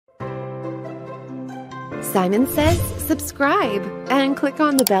Simon says subscribe and click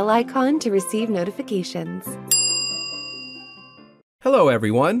on the bell icon to receive notifications. Hello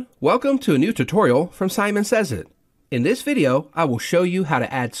everyone, welcome to a new tutorial from Simon Says It. In this video, I will show you how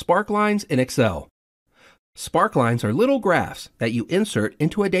to add sparklines in Excel. Sparklines are little graphs that you insert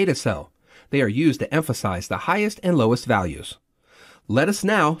into a data cell. They are used to emphasize the highest and lowest values. Let us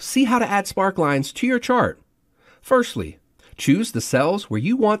now see how to add sparklines to your chart. Firstly, choose the cells where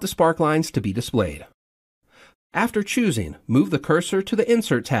you want the sparklines to be displayed. After choosing, move the cursor to the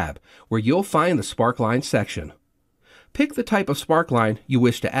Insert tab, where you'll find the Sparklines section. Pick the type of sparkline you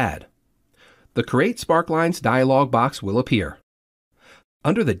wish to add. The Create Sparklines dialog box will appear.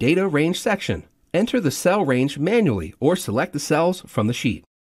 Under the Data Range section, enter the cell range manually or select the cells from the sheet.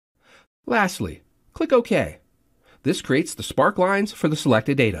 Lastly, click OK. This creates the sparklines for the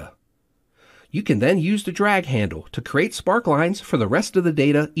selected data. You can then use the drag handle to create sparklines for the rest of the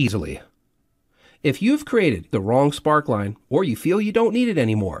data easily. If you've created the wrong sparkline or you feel you don't need it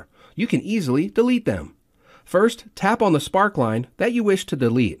anymore, you can easily delete them. First, tap on the sparkline that you wish to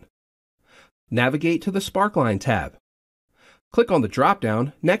delete. Navigate to the Sparkline tab. Click on the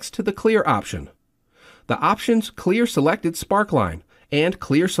drop-down next to the Clear option. The options Clear Selected Sparkline and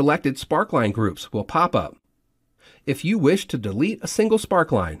Clear Selected Sparkline groups will pop up. If you wish to delete a single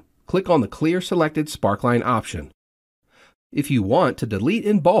sparkline, click on the Clear Selected Sparkline option. If you want to delete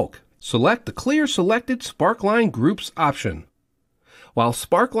in bulk, select the Clear Selected Sparkline Groups option. While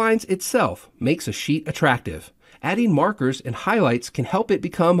Sparklines itself makes a sheet attractive, adding markers and highlights can help it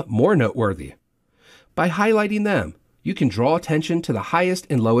become more noteworthy. By highlighting them, you can draw attention to the highest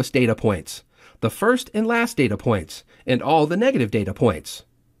and lowest data points, the first and last data points, and all the negative data points.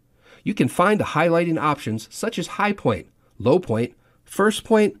 You can find the highlighting options such as high point, low point, first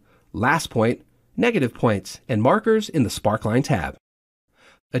point, last point, negative points, and markers in the Sparkline tab.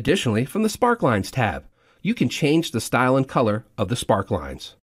 Additionally, from the Sparklines tab, you can change the style and color of the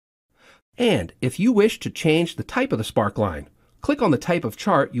sparklines. And if you wish to change the type of the sparkline, click on the type of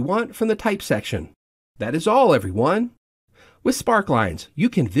chart you want from the Type section. That is all, everyone. With sparklines, you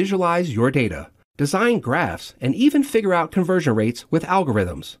can visualize your data, design graphs, and even figure out conversion rates with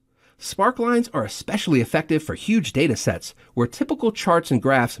algorithms. Sparklines are especially effective for huge data sets where typical charts and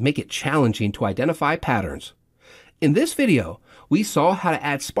graphs make it challenging to identify patterns. In this video, we saw how to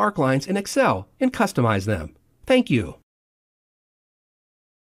add sparklines in Excel and customize them. Thank you.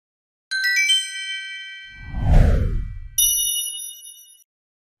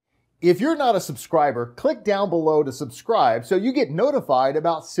 If you're not a subscriber, click down below to subscribe so you get notified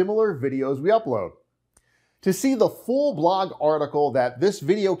about similar videos we upload. To see the full blog article that this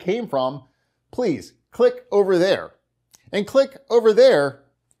video came from, please click over there. And click over there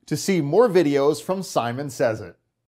to see more videos from Simon Says It.